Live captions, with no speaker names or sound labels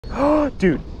Oh,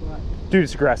 dude. Dude,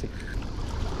 it's grassy.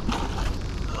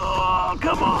 Oh,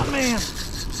 come on, man.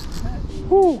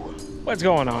 Whew. What's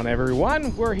going on,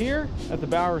 everyone? We're here at the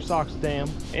Bowersock Dam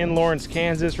in Lawrence,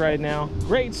 Kansas right now.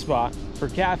 Great spot for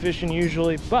catfishing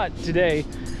usually, but today,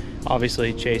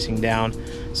 obviously chasing down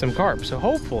some carp. So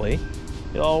hopefully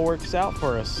it all works out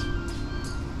for us.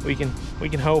 We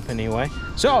can hope anyway.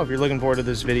 So if you're looking forward to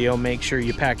this video, make sure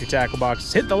you pack your tackle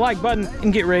boxes, hit the like button,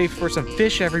 and get ready for some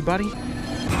fish, everybody.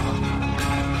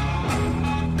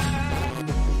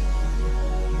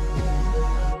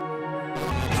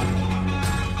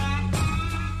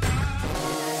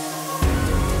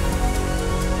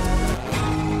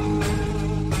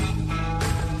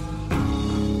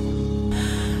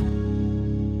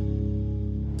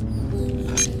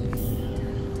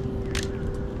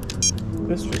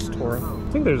 This just tore it.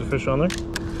 I think there's a fish on there.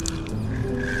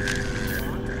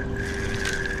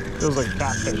 Feels like a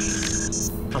catfish.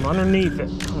 I'm underneath it.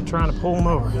 I'm trying to pull him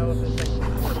over.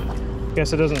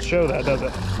 Guess it doesn't show that, does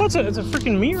it? Oh, it's a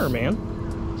freaking mirror, man.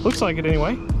 Looks like it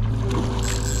anyway.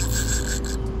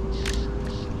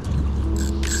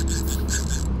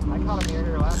 I caught a mirror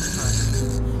here last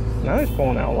time. Now he's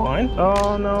pulling out line.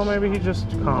 Oh no, maybe he just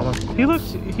common. He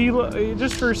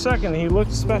just for a second, he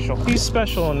looked special. He's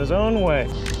special in his own way.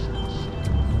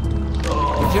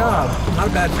 Good job. Not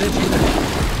a bad fish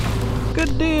either.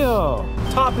 Good deal.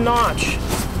 Top notch.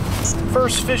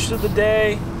 First fish of the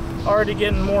day. Already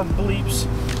getting more bleeps.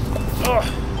 Oh.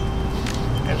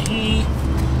 And he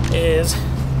is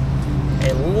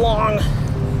a long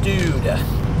dude.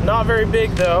 Not very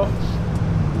big though.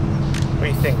 What do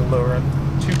you think, Lauren?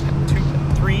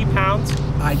 3 pounds?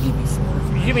 I'd give you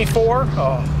 4. You give me 4?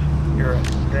 Oh, you're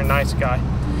a nice guy.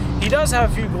 He does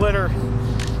have a few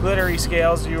glittery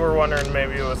scales. You were wondering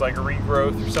maybe it was like a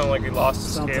regrowth or something, like he lost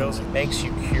his scales. It makes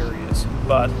you curious.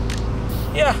 But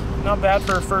yeah, not bad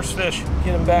for a first fish.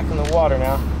 Get him back in the water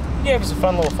now. He gave us a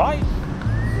fun little fight,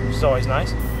 which is always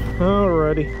nice.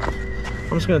 Alrighty.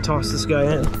 I'm just gonna toss this guy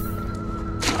in.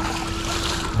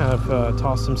 Kind of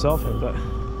tossed himself in, but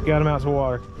got him out to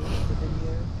water.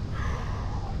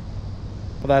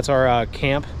 Well, that's our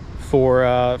camp for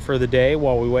the day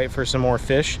while we wait for some more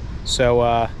fish. So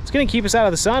it's gonna keep us out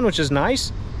of the sun, which is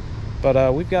nice,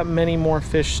 but we've got many more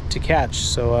fish to catch,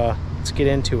 so let's get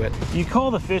into it. You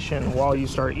call the fish in while you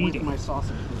start eating. My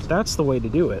sausage. That's the way to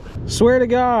do it. Swear to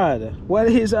God, what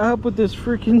is up with this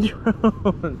freaking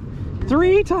drone?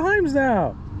 3 times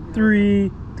now.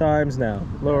 3 times now.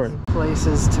 Lord.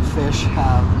 Places to fish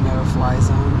have no fly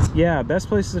zones. Yeah, best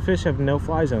places to fish have no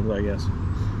fly zones, I guess.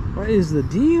 What is the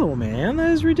deal, man? That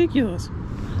is ridiculous.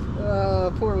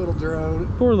 Poor little drone.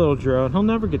 Poor little drone. He'll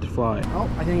never get to fly. Oh,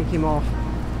 I think he came off.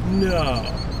 No.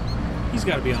 He's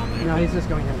got to be on there. No, he's just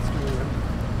going ahead and screwing him.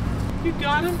 You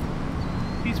got him?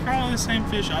 He's probably the same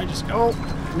fish I just got. Oh,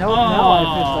 no, now I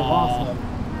officially lost him.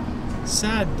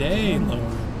 Sad day,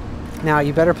 Lord. Now,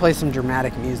 you better play some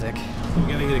dramatic music. We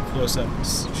gotta get a close up and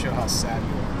show how sad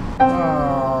you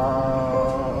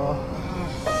are.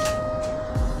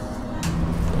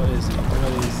 What is he?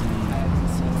 What is he? I haven't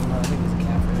seen him, but I think he's a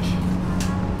catfish.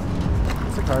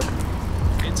 It's a carp.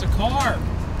 It's a carp.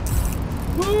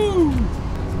 Woo!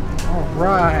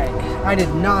 Alright. I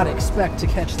did not expect to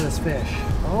catch this fish.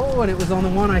 Oh, and it was on the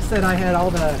one I said I had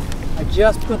all the... I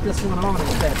just put this one on and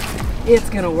said, it's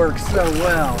gonna work so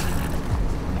well.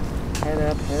 Head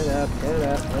up, head up, head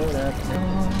up, head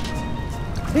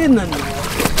up. In the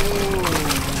north.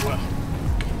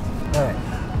 Alright,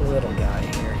 little guy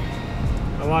here.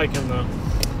 I like him though.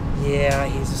 Yeah,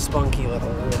 he's a spunky little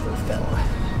river fella.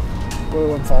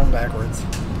 Whoa, I'm falling backwards.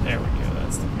 There we go,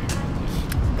 that's the view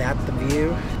right there. That the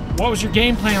view? What was your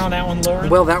game plan on that one, Lauren?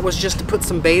 Well, that was just to put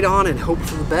some bait on and hope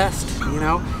for the best, you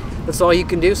know? That's all you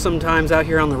can do sometimes out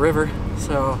here on the river.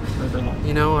 So,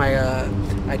 you know,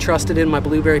 I trusted in my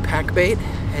blueberry pack bait,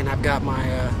 and I've got my,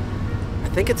 I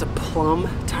think it's a plum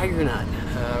tiger nut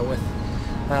with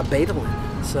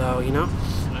betadine. So, you know,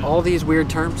 all these weird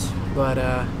terms, but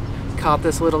caught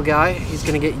this little guy. He's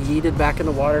gonna get yeeted back in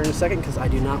the water in a second because I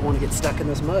do not want to get stuck in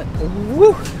this mud.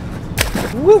 Woo!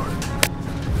 Woo!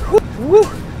 Woo!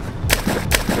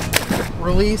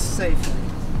 Release safely.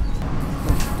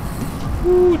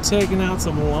 Ooh, taking out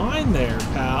some line there,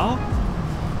 pal.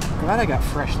 Glad I got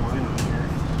fresh line on here.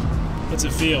 What's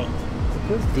it feel? It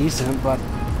feels decent, but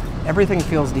everything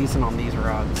feels decent on these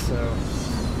rods, so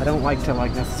I don't like to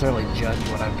necessarily judge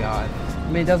what I've got. I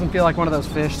mean, it doesn't feel like one of those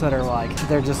fish that are like,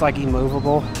 they're just like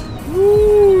immovable.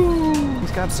 Woo!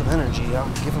 He's got some energy, I'll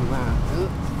give him that.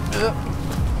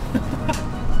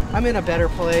 I'm in a better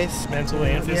place.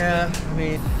 Mentally and physically? Yeah, I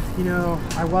mean, you know,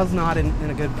 I was not in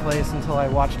a good place until I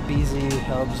watched BZ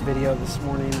Hub's video this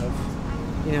morning of,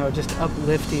 you know, just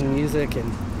uplifting music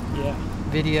and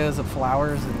videos of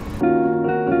flowers and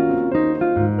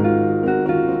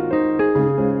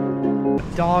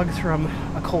dogs from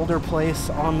a colder place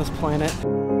on this planet.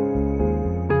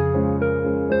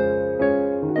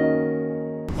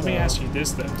 Let me ask you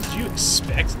this though, did you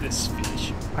expect this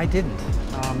fish? I didn't.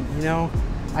 You know,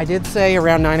 I did say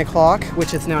around 9 o'clock,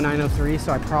 which it's now 9:03,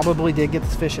 so I probably did get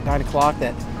this fish at 9 o'clock,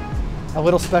 that a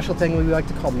little special thing we like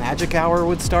to call magic hour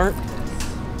would start. You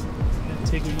gotta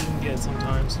take what you can get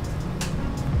sometimes.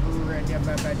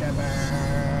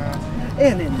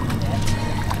 And in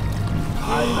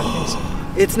I think so.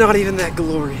 it's not even that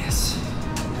glorious.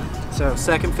 So,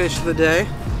 second fish of the day.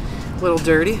 A little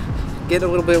dirty. Getting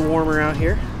a little bit warmer out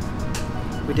here.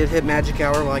 We did hit magic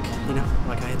hour like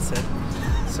I had said.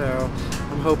 So,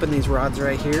 I'm hoping these rods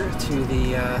right here to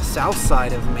the south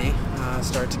side of me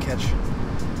start to catch.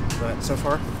 But so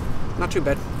far, not too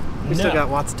bad. We still got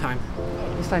lots of time.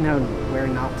 At least I know where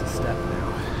not to step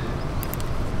now.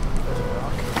 There's a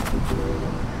rock.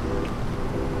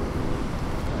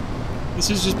 This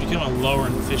has just become a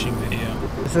lowering fishing video.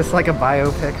 Is this like a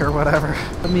biopic or whatever?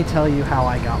 Let me tell you how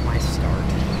I got my start.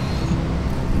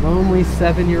 Lonely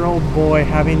 7-year-old boy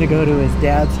having to go to his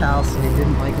dad's house, and he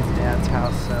didn't like his dad's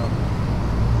house, so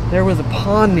there was a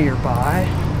pond nearby.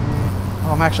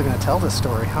 Oh, I'm actually going to tell this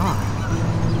story, huh?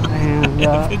 And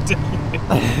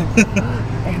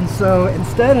and so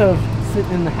instead of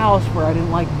sitting in the house where I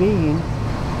didn't like being,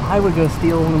 I would go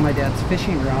steal one of my dad's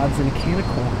fishing rods and a can of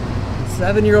corn. The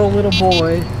 7-year-old little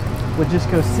boy would just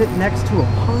go sit next to a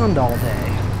pond all day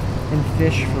and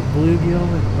fish for bluegill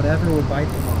and whatever would bite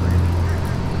the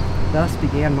line. Thus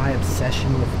began my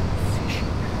obsession with fishing.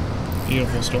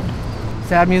 Beautiful story.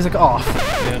 Sad music off.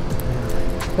 Yeah.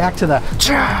 Back to the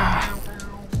cha!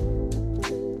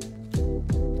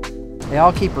 They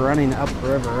all keep running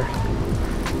upriver,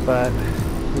 but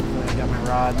hopefully I got my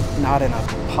rod not in a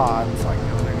pod so I can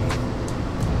go underneath.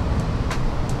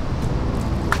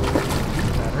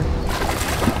 Better.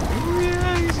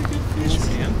 Yeah, he's a good fish,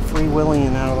 man.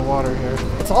 Free-willing out of the water here.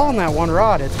 It's all in that one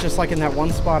rod. It's just like in that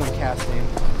one spot I'm casting.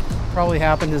 Probably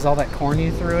happened is all that corn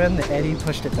you threw in, the eddy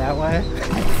pushed it that way. I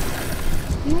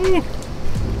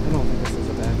don't think this is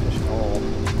a bad fish at all.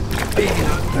 Big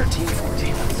enough, 13,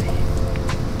 14, let's see.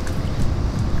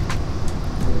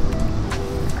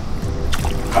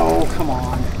 Oh, come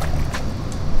on.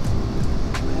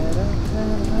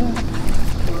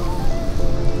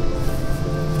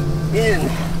 In.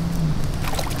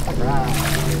 All right.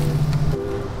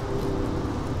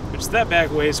 Which that bag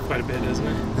weighs quite a bit, doesn't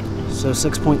it? So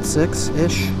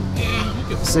 6.6-ish? Yeah.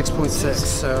 6.6,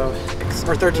 so,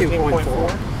 or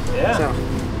 13.4. Yeah. So,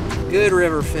 good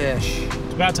river fish.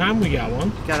 It's about time we got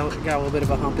one. Got a little bit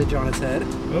of a humpage on its head.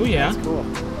 Oh yeah. That's cool.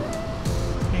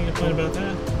 Can't complain about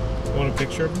that. You want a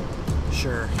picture of him?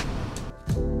 Sure.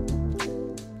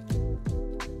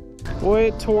 Boy,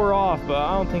 it tore off, but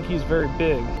I don't think he's very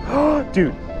big.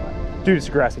 Dude, it's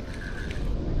grassy.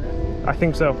 I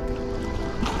think so.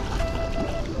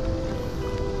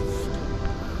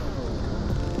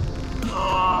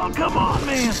 Oh, come on,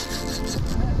 man.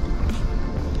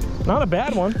 Not a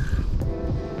bad one.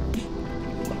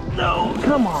 No,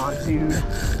 come on, dude.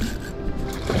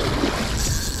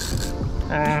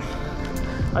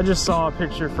 I just saw a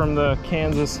picture from the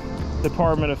Kansas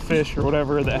Department of Fish or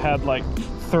whatever that had like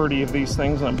 30 of these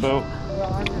things on a boat.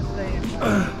 Well, I'm just saying.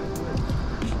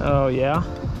 Oh, yeah?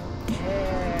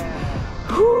 Yeah.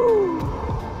 Whew.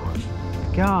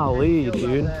 Golly,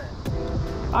 dude.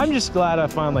 I'm just glad I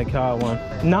finally caught one.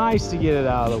 Nice to get it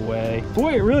out of the way.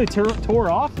 Boy, it really tore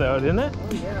off though, didn't it?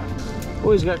 Oh, yeah.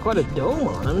 Boy, he's got quite a dome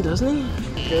on him, doesn't he?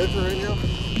 Good for radio?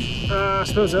 I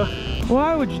suppose so.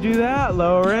 Why would you do that,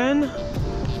 Lauren?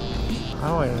 I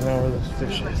don't even know where this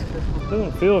fish is.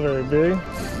 Doesn't feel very big.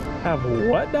 Have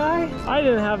what die? I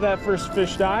didn't have that first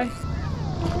fish die.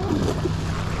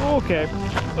 Okay.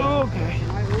 Okay.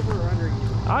 Am I over or under you?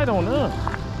 I don't know.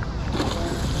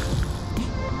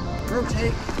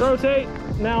 Rotate. Rotate.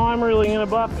 Now I'm reeling in a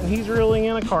buff and he's reeling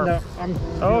in a carp. No, I'm...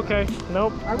 Okay,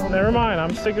 nope, never mind.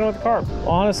 I'm sticking with the carp.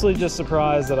 Honestly, just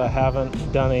surprised that I haven't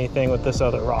done anything with this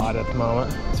other rod at the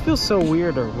moment. It feels so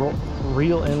weird to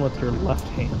reel in with your left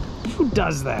hand. Who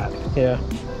does that? Yeah.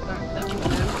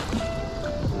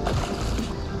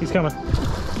 He's coming.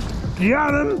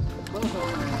 Got him!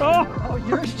 Oh,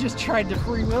 yours just tried to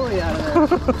free willy out of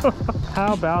there.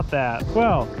 How about that?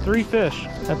 Well, 3 fish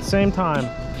at the same time.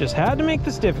 Just had to make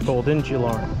this difficult, didn't you,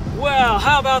 Lauren? Well,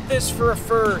 how about this for a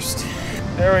first?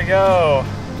 There we go.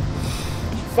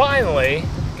 Finally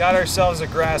got ourselves a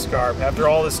grass carp after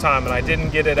all this time, and I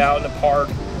didn't get it out in the park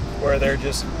where they're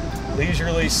just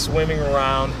leisurely swimming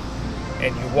around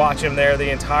and you watch them there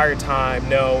the entire time.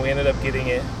 No, we ended up getting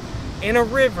it in a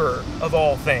river, of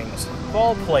all things, of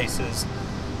all places.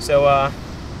 So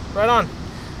right on.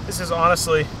 This is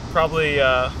honestly probably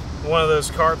one of those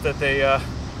carp that they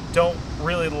don't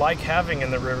really like having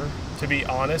in the river, to be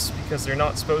honest, because they're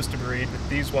not supposed to breed, but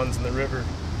these ones in the river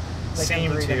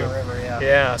seem to. In the river, yeah.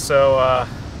 Yeah, so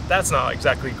that's not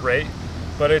exactly great,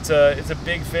 but it's a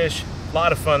big fish, a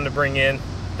lot of fun to bring in.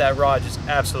 That rod just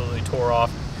absolutely tore off.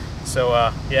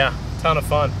 So yeah, ton of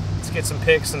fun. Let's get some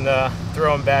pics and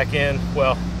throw them back in.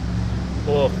 Well,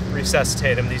 we'll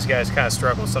resuscitate them. These guys kind of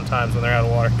struggle sometimes when they're out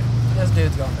of water. This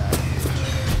dude's going back.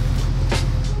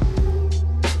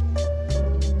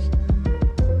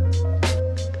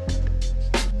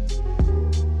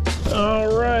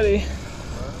 Alrighty,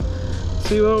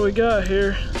 see what we got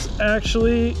here. It's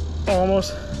actually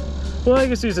almost, well, I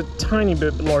guess he's a tiny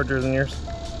bit larger than yours,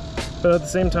 but at the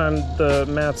same time the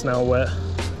mat's now wet.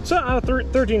 So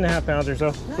 13 and a half pounds or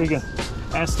so. We can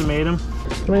estimate him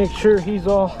to make sure he's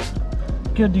all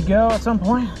good to go at some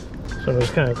point. So I'm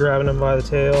just kind of grabbing him by the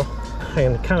tail. I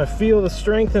can kind of feel the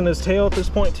strength in his tail at this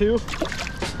point too.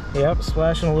 Yep,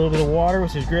 splashing a little bit of water,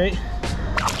 which is great.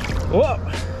 Whoa!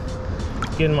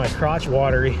 Getting my crotch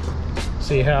watery.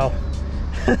 See how?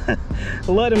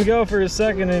 Let him go for a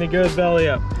second and he goes belly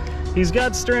up. He's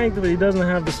got strength, but he doesn't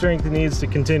have the strength he needs to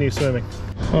continue swimming.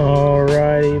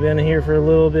 Alrighty, been here for a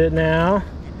little bit now.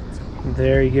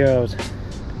 There he goes.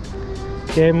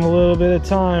 Gave him a little bit of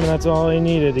time, and that's all he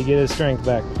needed to get his strength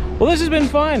back. Well, this has been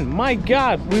fun. My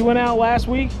God, we went out last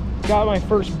week, got my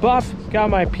first buff, got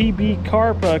my PB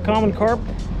carp, common carp.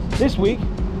 This week,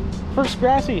 first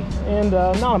grassy, and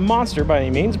not a monster by any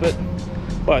means, but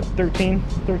what, 13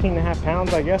 and a half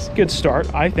pounds, I guess. Good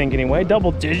start, I think anyway.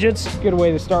 Double digits, good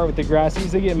way to start with the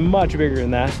grassies. They get much bigger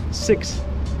than that, 6,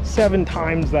 7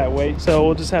 times that weight. So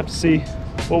we'll just have to see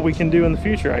what we can do in the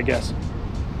future, I guess.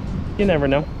 You never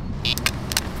know.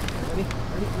 Ready?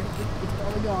 It's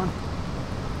probably gone.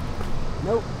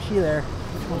 Nope, she there.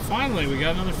 Well, finally, we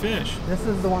got another fish. This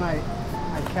is the one I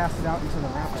casted out into the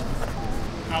rapids.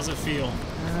 How's it feel?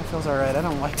 It feels all right. I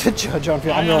don't like to judge on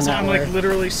feel. I'm like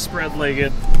literally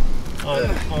spread-legged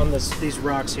on these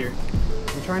rocks here.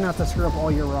 I'm trying not to screw up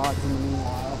all your rods in the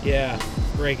meanwhile. Yeah,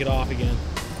 break it off again.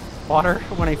 Water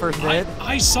when I first did?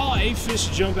 I saw a fish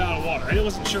jump out of water. I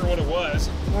wasn't sure what it was.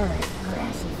 All right,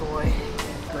 grassy boy.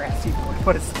 Grassy boy.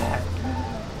 What is that?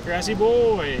 Grassy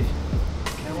boy.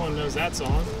 Everyone knows that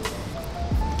song.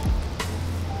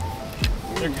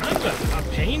 They're kind of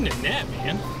a pain to net,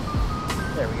 man.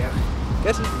 There we go.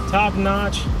 Good. Top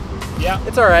notch. Yeah.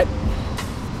 It's all right.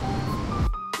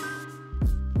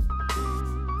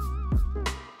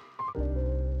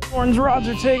 Orange rods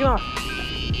are taking off.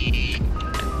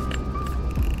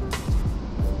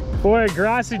 Boy,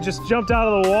 Grassy just jumped out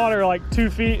of the water like 2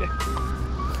 feet.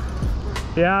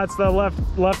 Yeah, it's the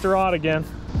left rod again.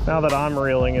 Now that I'm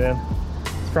reeling it in,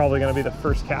 it's probably going to be the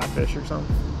first catfish or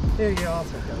something. There you go. I'll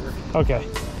take over. Okay.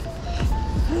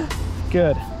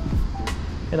 Good.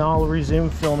 And I'll resume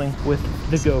filming with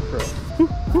the GoPro.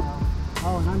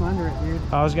 Oh, and I'm under it, dude.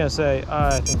 I was gonna say,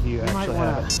 I think you actually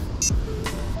have it.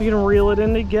 You can reel it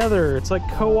in together. It's like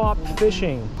co-op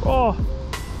fishing. Oh,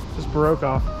 just broke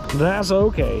off. That's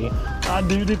okay. I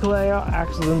do declare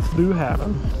accidents do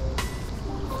happen.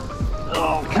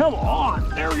 Oh, come on.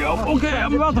 There we go. Okay,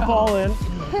 I'm about to fall in.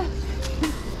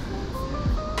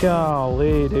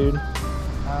 Golly, dude.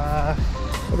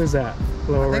 What is that?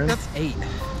 Lower I think end? that's 8.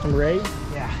 Number 8?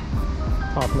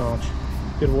 Yeah. Top notch.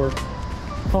 Good work.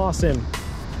 Toss him.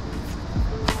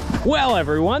 Well,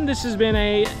 everyone, this has been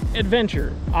a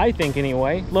adventure, I think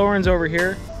anyway. Lauren's over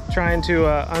here trying to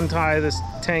untie this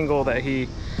tangle that he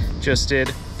just did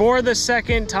for the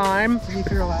second time. Did you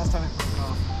figure last time it broke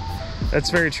off? That's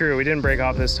very true. We didn't break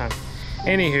off this time.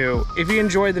 Anywho, if you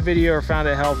enjoyed the video or found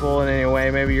it helpful in any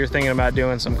way, maybe you're thinking about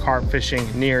doing some carp fishing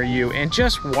near you, and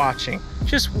just watching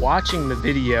the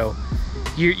video,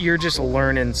 you're just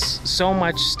learning so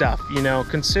much stuff, you know.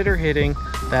 Consider hitting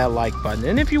that like button,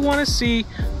 and if you want to see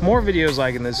more videos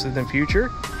like this in the future,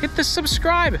 hit the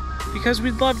subscribe, because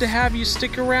we'd love to have you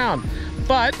stick around.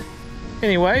 But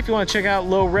anyway, if you want to check out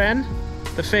Loren,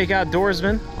 the fake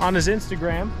outdoorsman, on his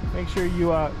Instagram, make sure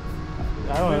you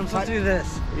I don't know. Let's do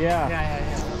this. Yeah.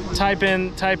 Yeah. Type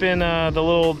in the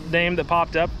little name that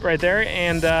popped up right there,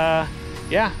 and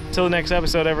yeah, till the next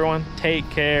episode, everyone, take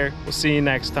care. We'll see you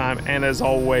next time, and as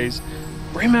always,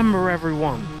 remember,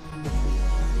 everyone,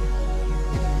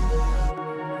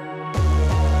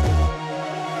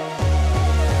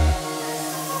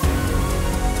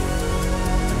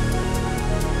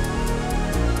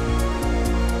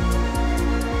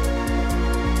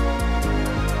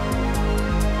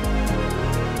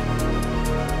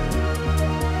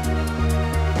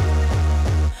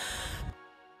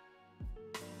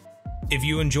 If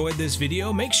you enjoyed this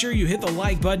video, make sure you hit the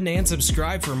like button and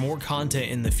subscribe for more content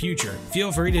in the future.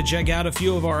 Feel free to check out a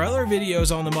few of our other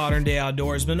videos on the Modern Day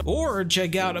Outdoorsman, or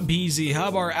check out BZ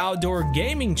Hub, our outdoor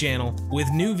gaming channel, with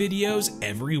new videos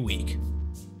every week.